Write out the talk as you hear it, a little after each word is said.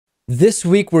This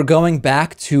week, we're going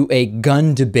back to a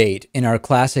gun debate in our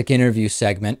classic interview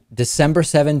segment. December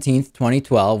 17th,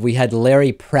 2012, we had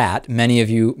Larry Pratt. Many of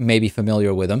you may be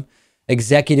familiar with him,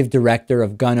 executive director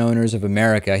of Gun Owners of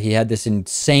America. He had this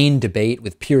insane debate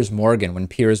with Piers Morgan when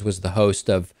Piers was the host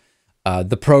of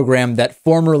the program that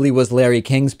formerly was Larry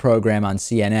King's program on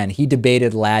CNN. He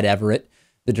debated Ladd Everitt,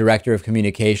 the director of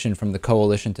communication from the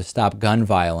Coalition to Stop Gun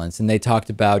Violence, and they talked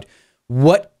about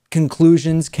what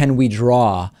conclusions can we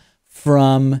draw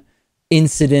from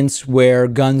incidents where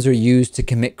guns are used to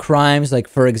commit crimes, like,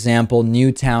 for example,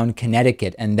 Newtown,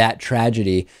 Connecticut, and that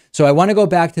tragedy. So I want to go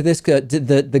back to this.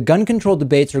 The gun control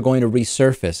debates are going to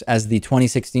resurface as the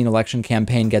 2016 election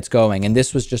campaign gets going, and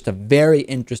this was just a very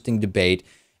interesting debate,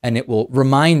 and it will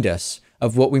remind us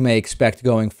of what we may expect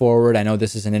going forward. I know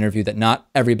this is an interview that not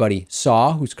everybody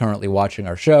saw who's currently watching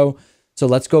our show, so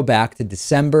let's go back to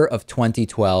December of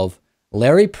 2012,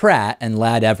 Larry Pratt and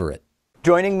Ladd Everitt.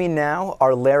 Joining me now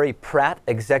are Larry Pratt,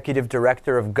 Executive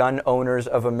Director of Gun Owners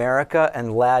of America,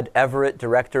 and Ladd Everitt,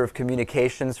 Director of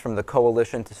Communications from the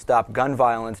Coalition to Stop Gun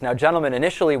Violence. Now, gentlemen,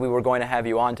 initially we were going to have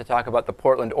you on to talk about the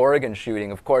Portland, Oregon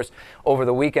shooting. Of course, over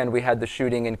the weekend we had the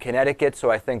shooting in Connecticut, so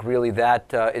I think really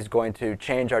that is going to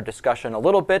change our discussion a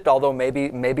little bit, although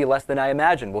maybe less than I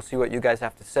imagined. We'll see what you guys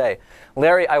have to say.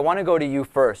 Larry, I want to go to you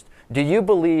first. Do you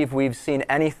believe we've seen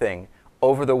anything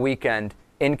over the weekend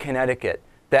in Connecticut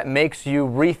that makes you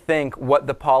rethink what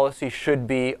the policy should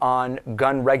be on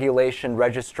gun regulation,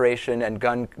 registration, and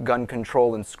gun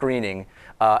control and screening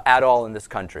at all in this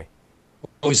country?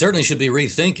 We certainly should be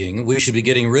rethinking. We should be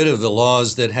getting rid of the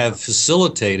laws that have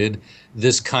facilitated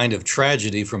this kind of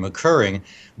tragedy from occurring.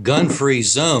 Gun-free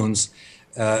zones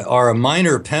are a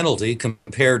minor penalty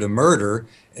compared to murder,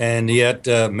 and yet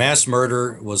mass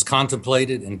murder was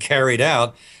contemplated and carried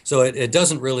out. So it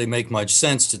doesn't really make much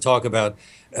sense to talk about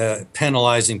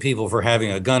penalizing people for having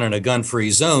a gun in a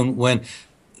gun-free zone when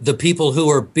the people who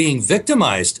are being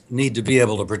victimized need to be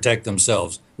able to protect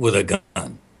themselves with a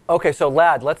gun. Okay, so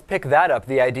Ladd, let's pick that up,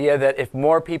 the idea that if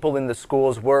more people in the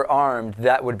schools were armed,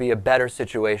 that would be a better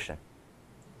situation.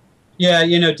 Yeah,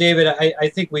 you know, David, I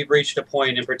think we've reached a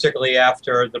point, and particularly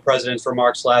after the president's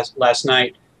remarks last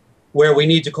night, where we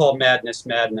need to call madness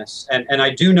madness. And I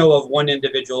do know of one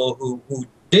individual who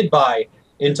did buy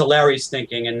into Larry's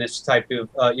thinking in this type of,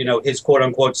 his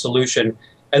quote-unquote solution,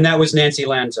 and that was Nancy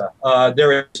Lanza.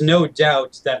 There is no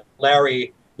doubt that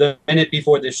Larry, the minute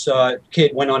before this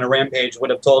kid went on a rampage, would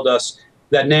have told us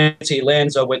that Nancy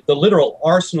Lanza, with the literal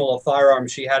arsenal of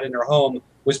firearms she had in her home,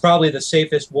 was probably the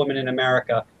safest woman in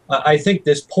America. I think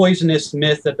this poisonous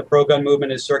myth that the pro-gun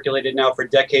movement has circulated now for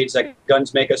decades, that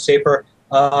guns make us safer,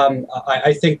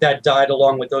 I think that died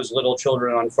along with those little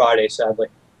children on Friday, sadly.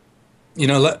 You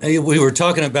know, we were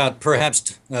talking about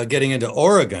perhaps getting into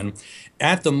Oregon.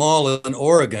 At the mall in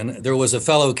Oregon, there was a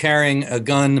fellow carrying a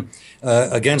gun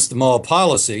against the mall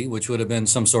policy, which would have been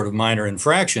some sort of minor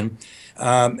infraction.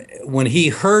 When he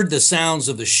heard the sounds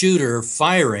of the shooter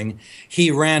firing, he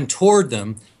ran toward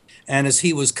them. And as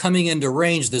he was coming into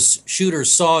range, this shooter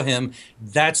saw him.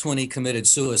 That's when he committed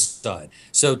suicide.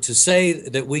 So to say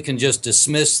that we can just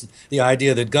dismiss the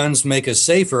idea that guns make us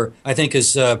safer, I think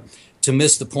is to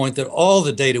miss the point that all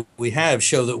the data we have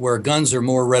show that where guns are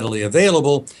more readily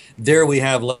available, there we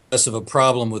have less of a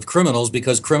problem with criminals,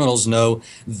 because criminals know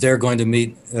they're going to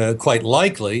meet quite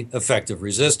likely effective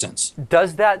resistance.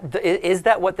 Is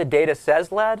that what the data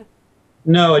says, Ladd?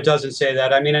 No, it doesn't say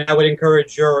that. I mean, I would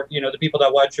encourage the people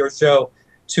that watch your show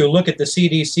to look at the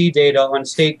CDC data on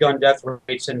state gun death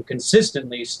rates, and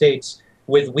consistently states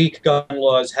with weak gun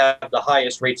laws have the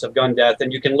highest rates of gun death.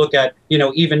 And you can look at,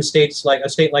 even states like a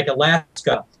state like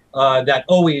Alaska, that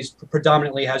always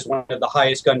predominantly has one of the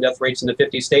highest gun death rates in the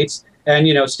 50 states. And,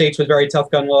 states with very tough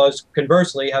gun laws,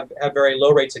 conversely, have very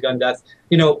low rates of gun death.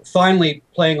 Finally,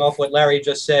 playing off what Larry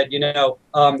just said,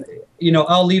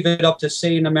 I'll leave it up to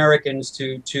sane Americans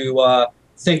to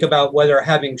think about whether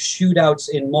having shootouts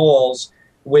in malls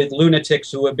with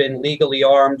lunatics who have been legally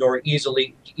armed or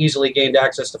easily gained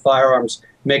access to firearms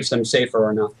makes them safer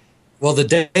or not. Well, the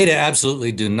data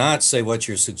absolutely do not say what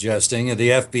you're suggesting. The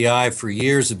FBI for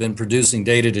years have been producing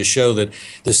data to show that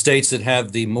the states that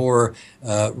have the more,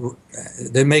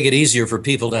 that make it easier for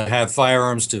people to have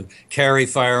firearms, to carry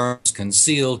firearms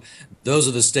concealed, those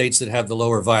are the states that have the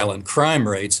lower violent crime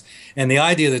rates. And the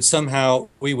idea that somehow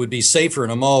we would be safer in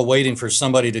a mall waiting for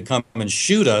somebody to come and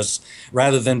shoot us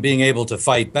rather than being able to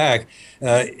fight back,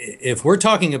 if we're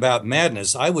talking about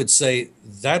madness, I would say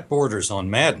that borders on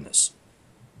madness.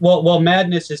 Well,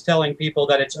 madness is telling people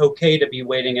that it's okay to be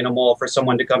waiting in a mall for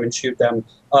someone to come and shoot them.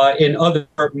 In other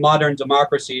modern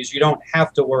democracies, you don't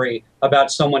have to worry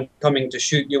about someone coming to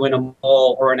shoot you in a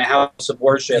mall or in a house of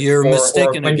worship. You're or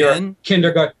mistaken when again. you're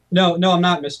kindergarten. No, no, I'm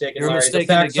not mistaken, You're Larry. mistaken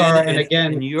The facts again. are, and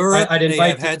again, in Europe, I'd they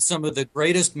invite have had some of the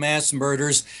greatest mass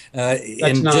murders that's in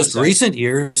just nonsense. recent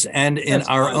years. And in That's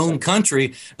our nonsense. own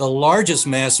country, the largest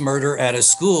mass murder at a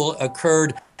school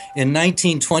occurred in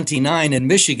 1929 in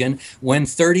Michigan when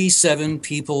 37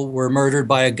 people were murdered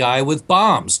by a guy with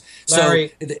bombs.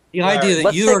 Larry, So the idea that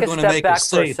Let's you take are a going to step make back us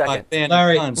for a safe by second. banning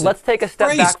Larry, guns. Let's take a step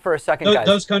crazy. back for a second, guys.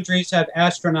 Those countries have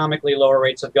astronomically lower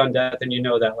rates of gun death, and you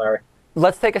know that, Larry.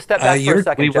 Let's take a step back for a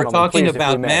second, we were gentlemen, talking please, if we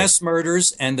about may. mass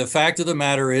murders, and the fact of the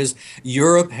matter is,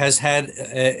 Europe has had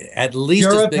at least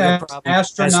as Europe big a has problem as have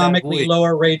astronomically we.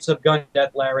 lower rates of gun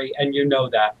death, Larry, and you know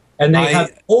that. And they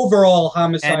have overall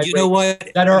homicide And you know rates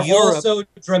what? that are Europe, also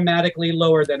dramatically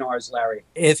lower than ours, Larry.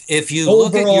 if you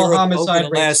look at Overall Europe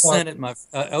homicide rates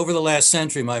over the last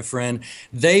century, my friend,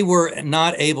 they were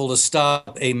not able to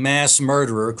stop a mass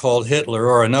murderer called Hitler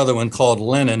or another one called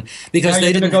Lenin because Now they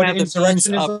you're didn't gonna go have to the means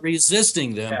insurrectionism? of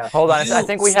resisting them. Yeah. Hold on, You I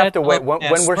think we have set to wait. up When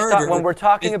mass we're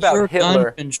talking with about your Hitler,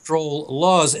 gun control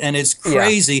laws, and it's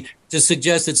crazy to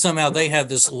suggest that somehow they have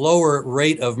this lower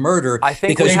rate of murder. I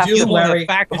think because we have you to, want Larry.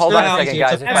 factor hold on a out- second,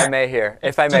 guys, if I may here.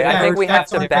 If I may, I think we have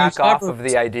to back off of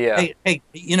the idea. Hey,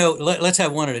 let's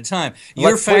have one at a time. Let's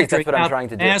You're please, that's factoring what I'm out trying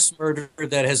to do. mass murder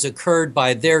that has occurred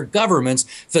by their governments,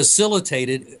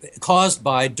 facilitated, caused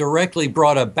by, directly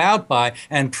brought about by,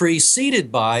 and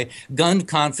preceded by gun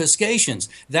confiscations.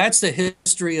 That's the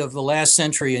history of the last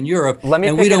century in Europe. Let me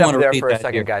and pick we don't it want up to there repeat for a that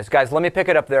second, here. guys. Guys, let me pick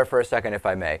it up there for a second, if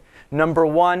I may. Number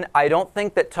one, I don't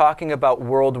think that talking about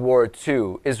World War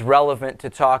II is relevant to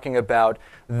talking about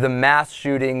the mass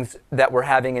shootings that we're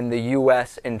having in the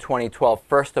U.S. in 2012,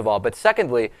 first of all. But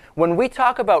secondly, when we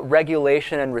talk about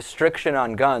regulation and restriction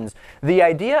on guns, the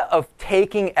idea of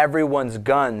taking everyone's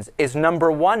guns is, number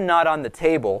one, not on the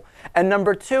table, and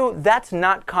number two, that's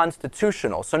not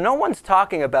constitutional. So no one's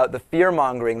talking about the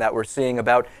fear-mongering that we're seeing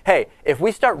about, hey, if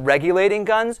we start regulating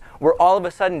guns, we're all of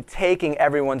a sudden taking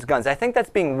everyone's guns. I think that's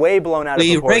being way blown out of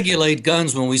proportion. We regulate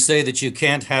guns when we say that you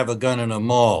can't have a gun in a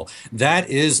mall. That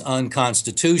is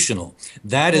unconstitutional.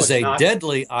 That is a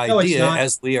deadly idea,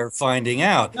 as we are finding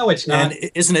out. No, it's not. And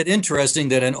isn't it interesting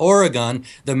that in Oregon,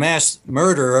 the mass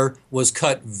murderer was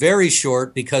cut very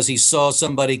short because he saw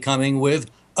somebody coming with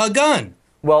a gun?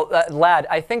 Well, Ladd,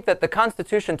 I think that the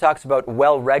Constitution talks about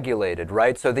well-regulated,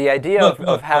 right? So the idea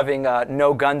of having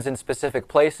no guns in specific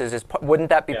places, wouldn't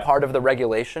that be part of the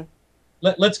regulation?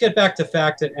 Let's get back to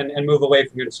fact and move away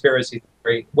from conspiracy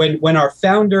theory. When our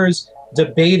founders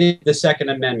debated the Second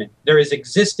Amendment, there is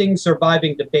existing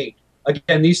surviving debate.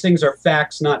 Again, these things are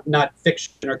facts, not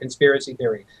fiction or conspiracy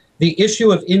theory. The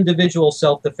issue of individual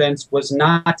self-defense was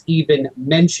not even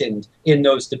mentioned in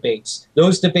those debates.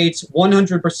 Those debates,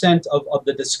 100% of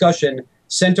the discussion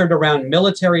centered around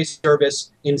military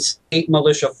service in state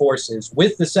militia forces.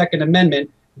 With the Second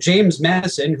Amendment, James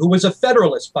Madison, who was a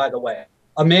Federalist, by the way,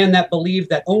 a man that believed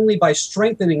that only by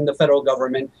strengthening the federal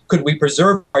government could we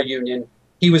preserve our union,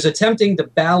 he was attempting to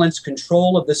balance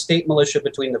control of the state militia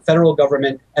between the federal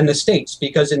government and the states,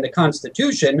 because in the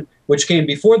Constitution, which came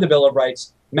before the Bill of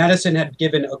Rights, Madison had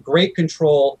given a great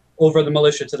control over the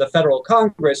militia to the federal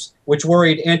Congress, which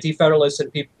worried anti-federalists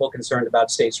and people concerned about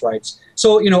states' rights.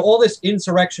 So, all this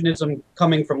insurrectionism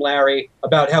coming from Larry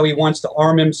about how he wants to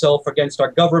arm himself against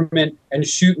our government and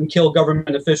shoot and kill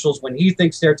government officials when he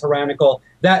thinks they're tyrannical,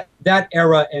 that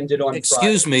era ended on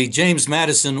Excuse Friday. me, James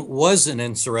Madison was an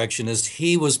insurrectionist.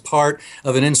 He was part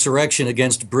of an insurrection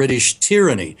against British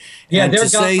tyranny. Yeah, and they're to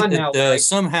say gone now, that Larry.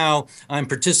 somehow I'm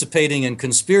participating in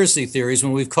conspiracy theories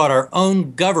when we've caught our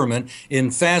own government in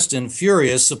Fast and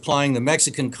Furious supplying the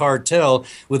Mexican cartel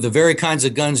with the very kinds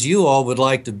of guns you all would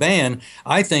like to ban,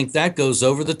 I think that goes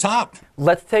over the top.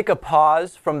 Let's take a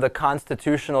pause from the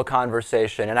constitutional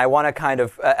conversation, and I want to kind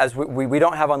of, as we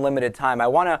don't have unlimited time, I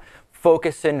want to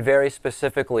focus in very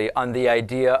specifically on the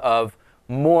idea of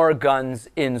more guns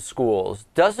in schools.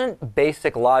 Doesn't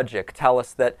basic logic tell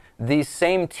us that these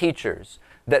same teachers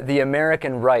that the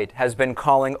American right has been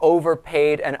calling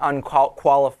overpaid and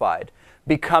unqualified,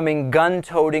 becoming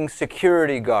gun-toting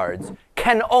security guards,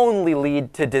 can only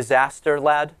lead to disaster,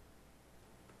 Ladd?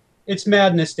 It's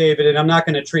madness, David, and I'm not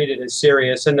going to treat it as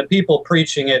serious. And the people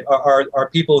preaching it are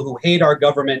people who hate our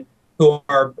government, who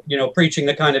are, preaching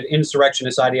the kind of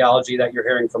insurrectionist ideology that you're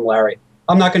hearing from Larry.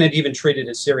 I'm not going to even treat it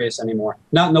as serious anymore.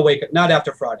 Not in the wake of, not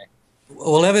after Friday.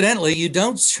 Well, evidently, you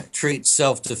don't treat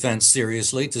self-defense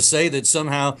seriously. To say that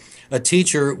somehow a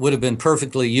teacher would have been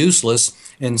perfectly useless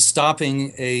in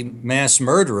stopping a mass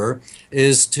murderer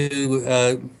is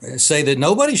to say that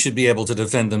nobody should be able to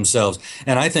defend themselves.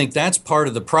 And I think that's part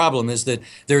of the problem, is that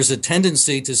there's a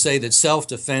tendency to say that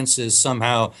self-defense is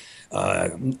somehow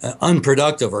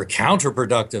unproductive or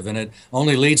counterproductive, and it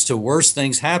only leads to worse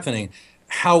things happening.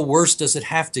 How worse does it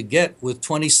have to get with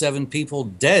 27 people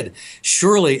dead?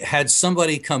 Surely, had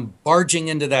somebody come barging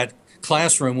into that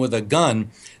classroom with a gun,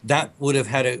 that would have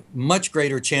had a much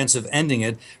greater chance of ending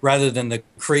it rather than the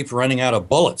creep running out of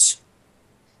bullets.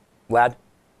 Ladd?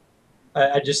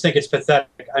 I just think it's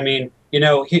pathetic. I mean, you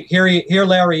know, here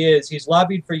Larry is. He's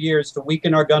lobbied for years to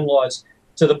weaken our gun laws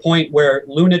to the point where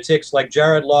lunatics like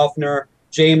Jared Loughner,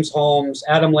 James Holmes,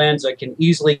 Adam Lanza can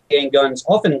easily gain guns,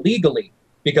 often legally,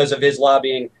 because of his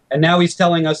lobbying. And now he's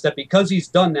telling us that because he's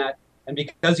done that, and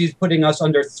because he's putting us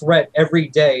under threat every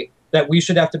day, that we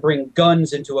should have to bring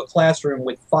guns into a classroom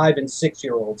with 5- and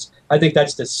 6-year-olds. I think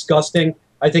that's disgusting.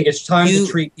 I think it's time to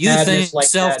treat madness like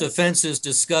that. You think self-defense is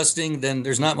disgusting? Then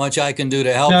there's not much I can do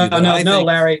to help you. But I think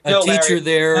Larry. A teacher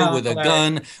there with a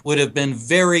gun would have been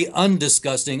very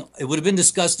undisgusting. It would have been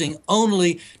disgusting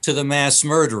only to the mass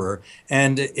murderer.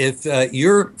 And if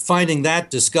you're finding that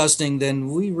disgusting, then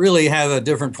we really have a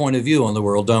different point of view on the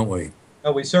world, don't we?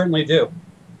 Oh, we certainly do.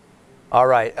 All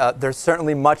right. There's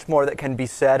certainly much more that can be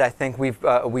said. I think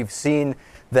we've seen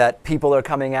that people are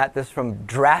coming at this from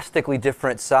drastically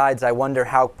different sides. I wonder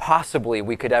how possibly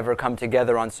we could ever come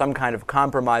together on some kind of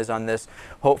compromise on this.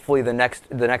 Hopefully the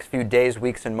next few days,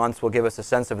 weeks, and months will give us a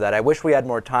sense of that. I wish we had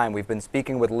more time. We've been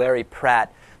speaking with Larry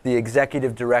Pratt, the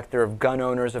Executive Director of Gun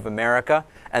Owners of America,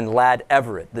 and Ladd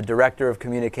Everitt, the Director of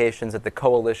Communications at the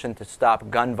Coalition to Stop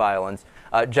Gun Violence.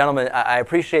 Gentlemen, I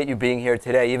appreciate you being here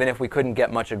today, even if we couldn't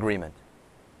get much agreement.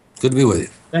 Good to be with you.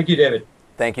 Thank you, David.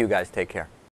 Thank you, guys. Take care.